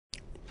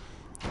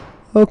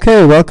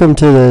Okay, welcome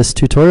to this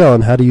tutorial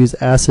on how to use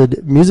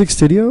Acid Music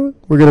Studio.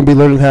 We're going to be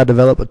learning how to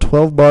develop a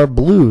 12-bar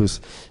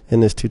blues in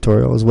this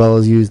tutorial, as well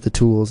as use the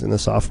tools in the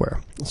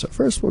software. So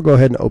first we'll go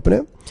ahead and open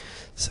it.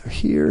 So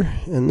here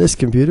in this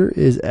computer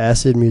is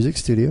Acid Music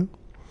Studio.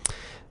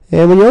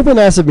 And when you open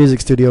Acid Music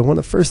Studio, one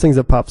of the first things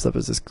that pops up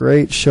is this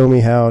great Show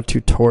Me How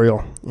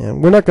tutorial.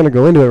 And we're not going to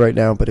go into it right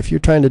now, but if you're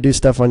trying to do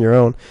stuff on your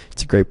own,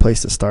 it's a great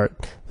place to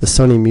start. The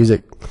Sony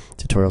Music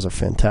tutorials are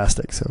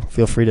fantastic, so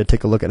feel free to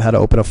take a look at how to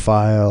open a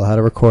file, how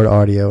to record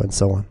audio, and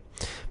so on.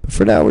 But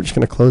for now, we're just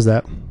going to close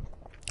that,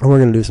 and we're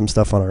going to do some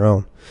stuff on our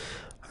own.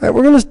 All right,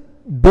 we're going to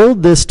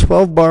build this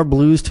 12-bar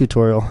blues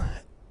tutorial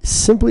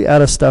simply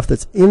out of stuff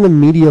that's in the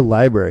media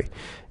library.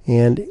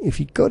 And if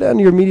you go down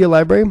to your media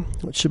library,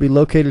 which should be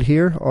located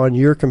here on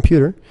your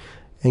computer,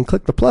 and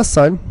click the plus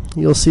sign,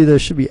 you'll see there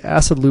should be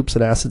acid loops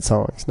and acid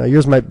songs. Now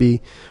yours might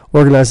be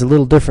organized a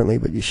little differently,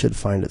 but you should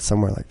find it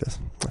somewhere like this.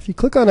 If you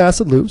click on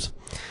acid loops,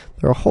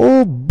 there are a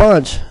whole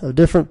bunch of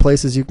different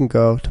places you can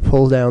go to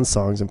pull down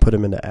songs and put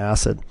them into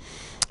acid.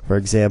 For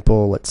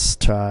example, let's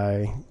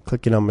try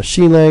clicking on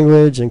machine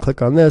language and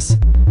click on this,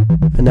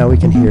 and now we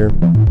can hear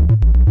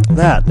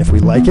that. And if we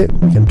like it,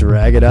 we can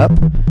drag it up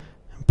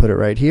and put it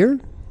right here,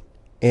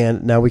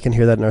 and now we can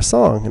hear that in our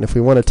song. And if we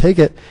want to take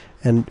it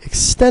and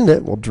extend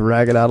it, we'll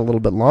drag it out a little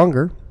bit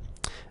longer,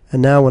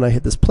 and now when I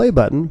hit this play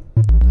button,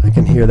 I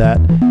can hear that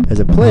as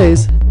it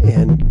plays,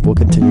 and we'll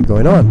continue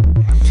going on.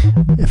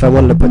 If I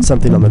wanted to put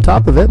something on the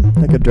top of it,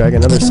 I could drag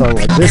another song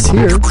like this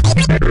here.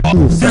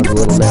 Sounds a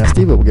little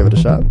nasty, but we'll give it a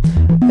shot,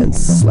 and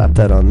slap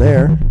that on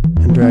there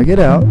and drag it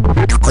out.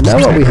 And now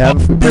what we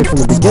have, if we play from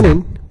the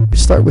beginning, we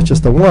start with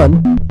just the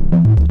one,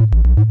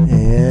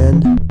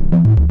 and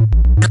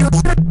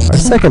our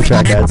second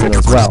track adds in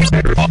as well.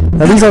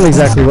 Now these aren't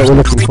exactly what we're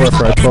looking for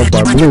our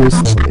 12-bar blues.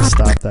 Let me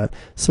stop that.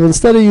 So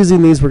instead of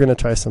using these, we're going to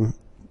try some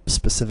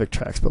specific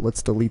tracks, but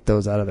let's delete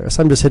those out of there.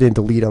 So I'm just hitting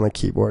delete on the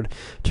keyboard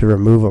to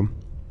remove them.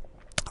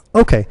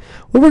 Okay,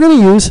 what we're going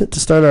to use to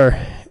start our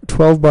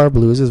 12-bar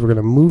blues is we're going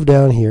to move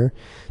down here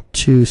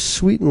to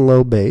sweet and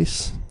low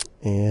bass,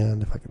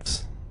 and if I could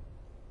just,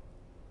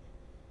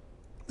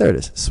 there it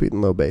is, sweet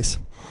and low bass.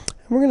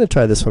 And we're going to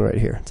try this one right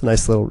here. It's a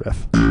nice little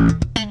riff.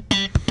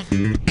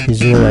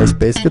 Using a nice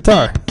bass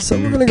guitar. So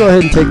we're going to go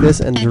ahead and take this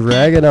and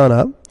drag it on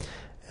up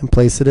and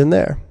place it in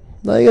there.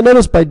 Now you'll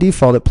notice by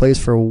default it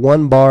plays for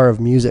 1 bar of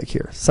music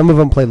here. Some of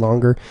them play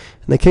longer.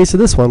 In the case of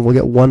this one, we'll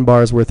get 1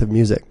 bar's worth of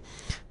music.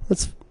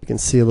 You can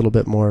see a little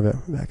bit more of it.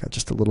 Back up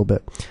just a little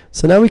bit.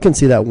 So now we can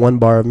see that 1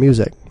 bar of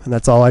music, and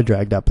that's all I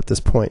dragged up at this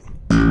point.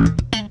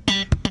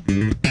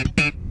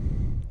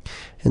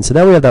 And so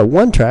now we have that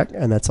 1 track,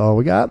 and that's all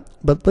we got.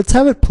 But let's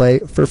have it play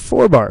for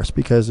 4 bars,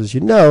 because as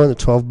you know, in the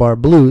 12-bar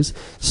blues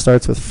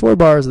starts with 4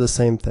 bars of the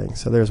same thing.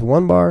 So there's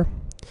 1 bar,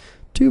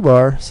 2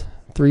 bars,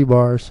 3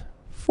 bars,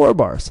 4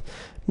 bars.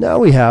 Now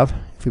we have,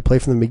 if we play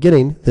from the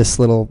beginning, this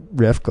little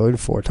riff going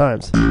 4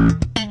 times.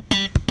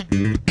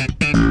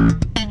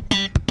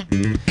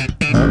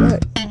 All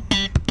right.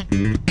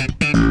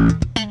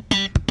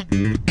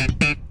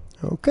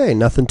 Okay,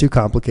 nothing too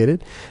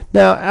complicated.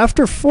 Now,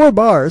 after 4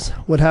 bars,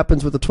 what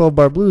happens with the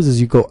 12-bar blues is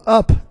you go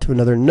up to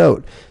another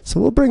note. So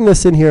we'll bring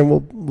this in here, and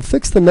we'll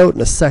fix the note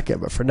in a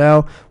second. But for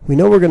now, we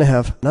know we're going to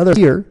have another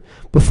here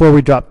before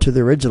we drop to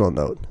the original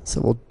note.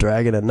 So we'll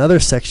drag in another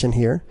section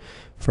here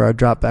for our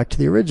drop back to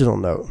the original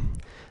note.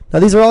 Now,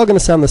 these are all going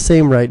to sound the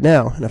same right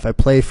now. And if I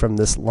play from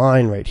this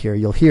line right here,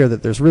 you'll hear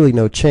that there's really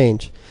no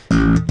change.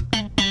 And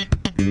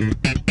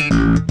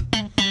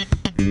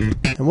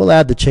we'll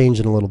add the change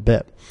in a little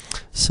bit.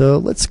 So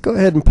let's go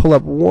ahead and pull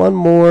up one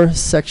more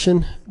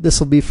section. This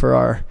will be for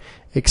our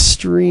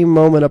extreme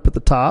moment up at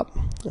the top,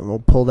 and we'll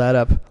pull that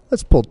up.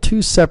 Let's pull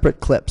 2 separate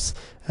clips,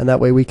 and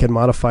that way we can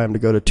modify them to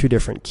go to 2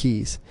 different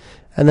keys.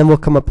 And then we'll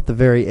come up at the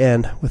very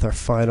end with our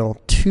final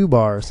 2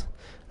 bars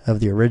of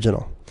the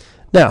original.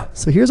 Now,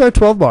 so here's our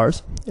 12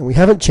 bars, and we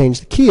haven't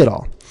changed the key at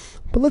all.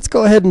 But let's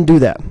go ahead and do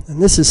that.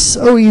 And this is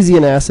so easy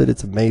in Acid,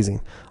 it's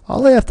amazing.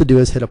 All I have to do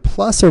is hit a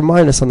plus or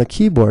minus on the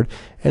keyboard,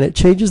 and it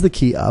changes the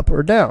key up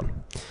or down.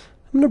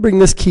 I'm going to bring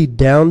this key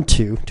down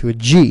to a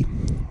G.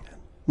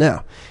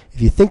 Now,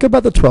 if you think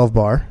about the 12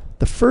 bar,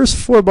 the first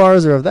 4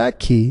 bars are of that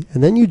key,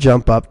 and then you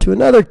jump up to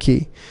another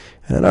key.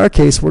 And in our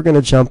case, we're going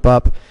to jump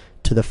up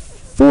to the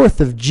 4th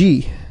of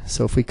G.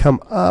 So if we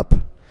come up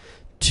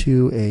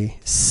to a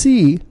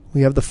C,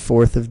 we have the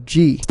 4th of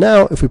G.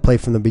 Now, if we play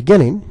from the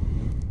beginning,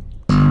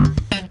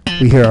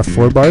 we hear our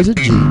 4 bars of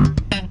G. And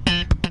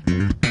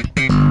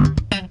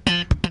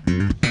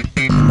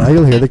now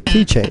you'll hear the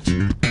key change.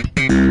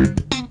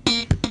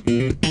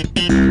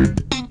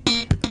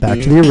 Back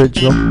to the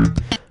original.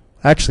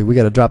 Actually, we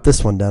got to drop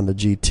this one down to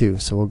G too.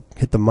 So we'll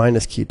hit the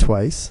minus key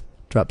twice.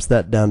 Drops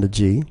that down to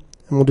G. And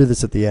we'll do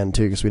this at the end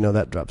too, because we know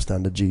that drops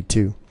down to G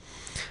too.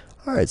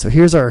 Alright, so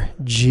here's our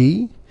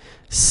G,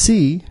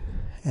 C,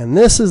 and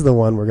this is the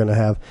one we're going to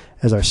have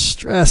as our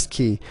stressed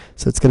key.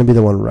 So it's going to be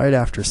the one right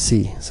after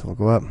C. So we'll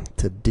go up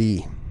to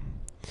D.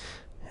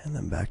 And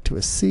then back to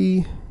a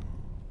C.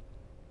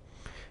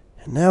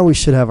 And now we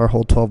should have our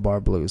whole 12-bar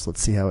blues.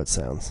 Let's see how it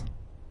sounds.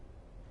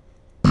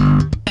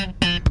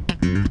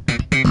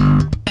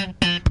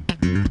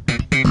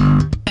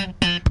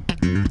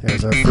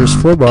 There's our first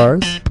 4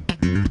 bars.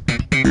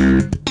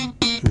 And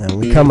then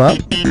we come up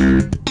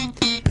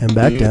and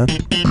back down.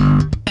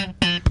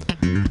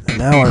 And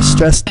now our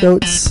stressed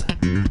notes.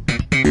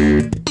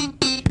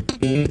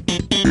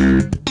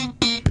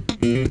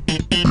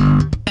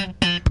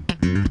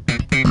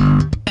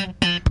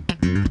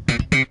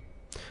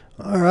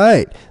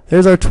 Alright,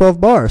 there's our 12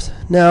 bars.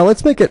 Now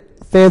let's make it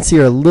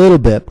fancier a little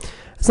bit.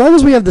 As long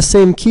as we have the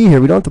same key here,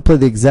 we don't have to play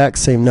the exact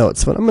same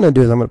notes. So what I'm going to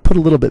do is I'm going to put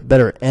a little bit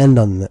better end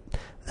on that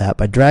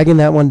by dragging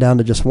that one down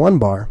to just 1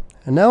 bar.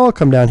 And now I'll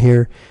come down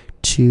here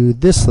to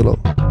this little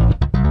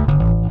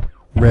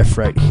riff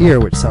right here,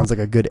 which sounds like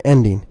a good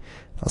ending.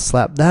 I'll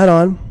slap that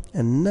on,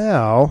 and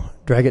now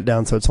drag it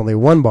down so it's only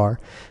 1 bar.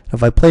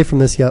 If I play from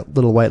this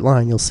little white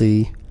line, you'll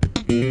see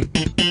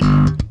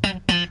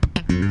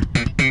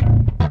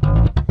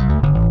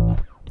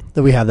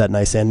that we have that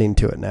nice ending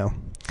to it now.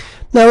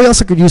 Now we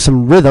also could use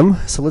some rhythm,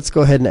 so let's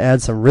go ahead and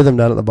add some rhythm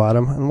down at the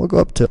bottom, and we'll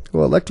go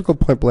electrical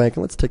point blank,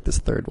 and let's take this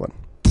 3rd one.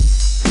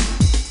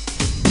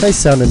 Nice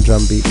sounding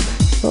drum beat.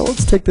 Well,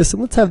 let's take this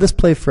and let's have this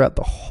play throughout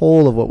the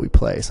whole of what we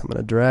play. So I'm going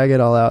to drag it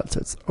all out so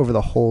it's over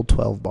the whole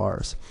 12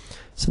 bars.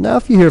 So now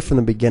if you hear from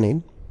the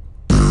beginning,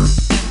 we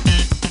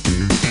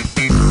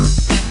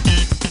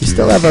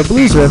still have our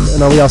blues riff,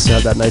 and we also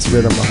have that nice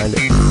rhythm behind it.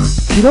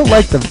 If you don't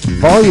like the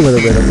volume of the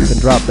rhythm, you can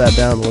drop that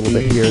down a little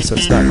bit here so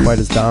it's not quite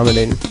as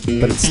dominating,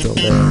 but it's still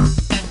there.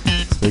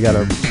 So we got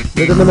our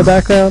rhythm in the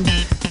background,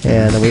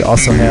 and then we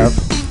also have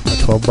a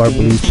 12-bar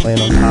blues playing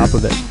on top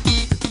of it.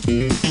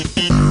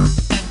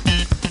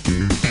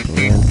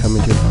 And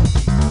coming to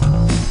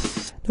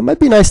it. It might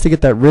be nice to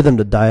get that rhythm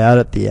to die out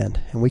at the end,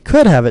 and we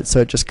could have it so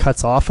it just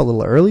cuts off a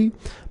little early,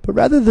 but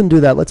rather than do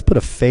that, let's put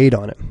a fade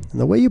on it. And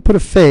the way you put a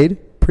fade,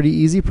 pretty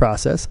easy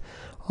process.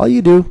 All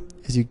you do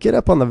is you get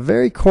up on the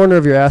very corner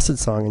of your acid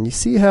song, and you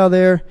see how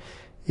there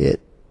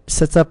it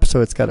sets up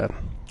so it's got a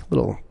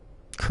little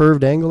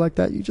curved angle like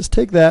that. You just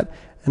take that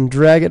and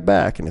drag it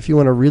back, and if you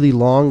want a really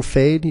long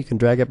fade, you can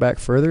drag it back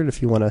further, and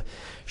if you want a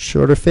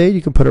shorter fade,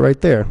 you can put it right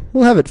there.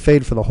 We'll have it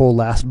fade for the whole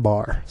last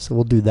bar, so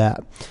we'll do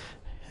that.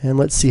 And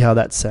let's see how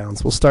that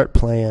sounds. We'll start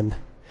playing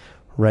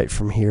right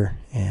from here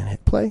and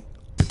hit play.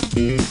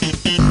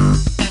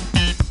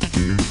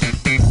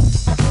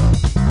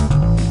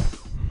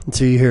 And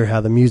so you hear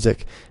how the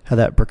music, how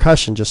that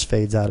percussion just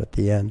fades out at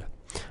the end.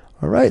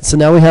 Alright, so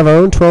now we have our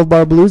own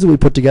 12-bar blues that we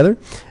put together,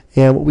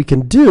 and what we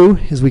can do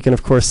is we can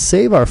of course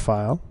save our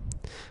file,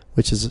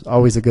 which is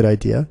always a good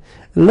idea.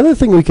 And another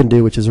thing we can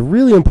do, which is a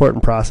really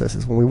important process,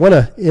 is when we want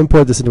to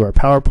import this into our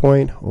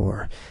PowerPoint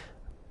or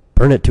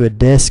burn it to a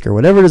disk or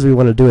whatever it is we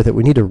want to do with it,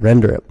 we need to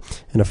render it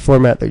in a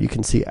format that you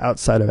can see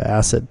outside of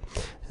ACID.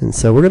 And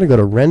so we're going to go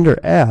to Render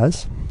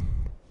As,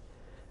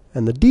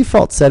 and the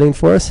default setting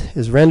for us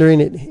is rendering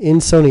it in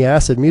Sony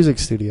ACID Music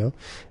Studio.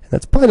 And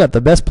that's probably not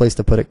the best place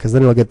to put it because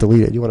then it'll get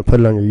deleted. You want to put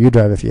it on your U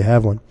drive if you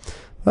have one.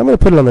 But I'm going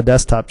to put it on the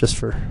desktop just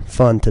for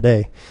fun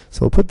today.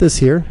 So we'll put this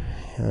here,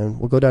 and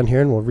we'll go down here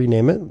and we'll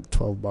rename it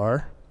 12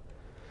 bar,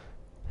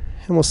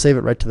 and we'll save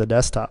it right to the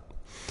desktop.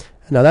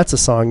 And now that's a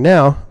song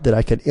now that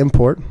I could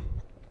import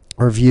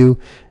or view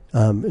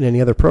in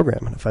any other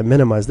program. And if I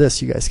minimize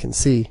this, you guys can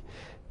see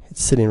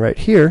it's sitting right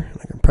here.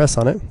 I can press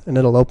on it, and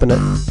it'll open it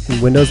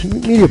in Windows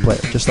Media Player,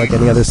 just like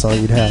any other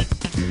song you'd have.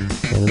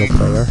 And it'll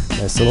play our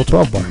nice little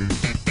 12 bar.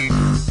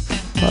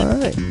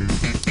 Alright.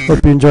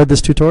 Hope you enjoyed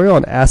this tutorial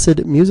on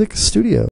ACID Music Studio.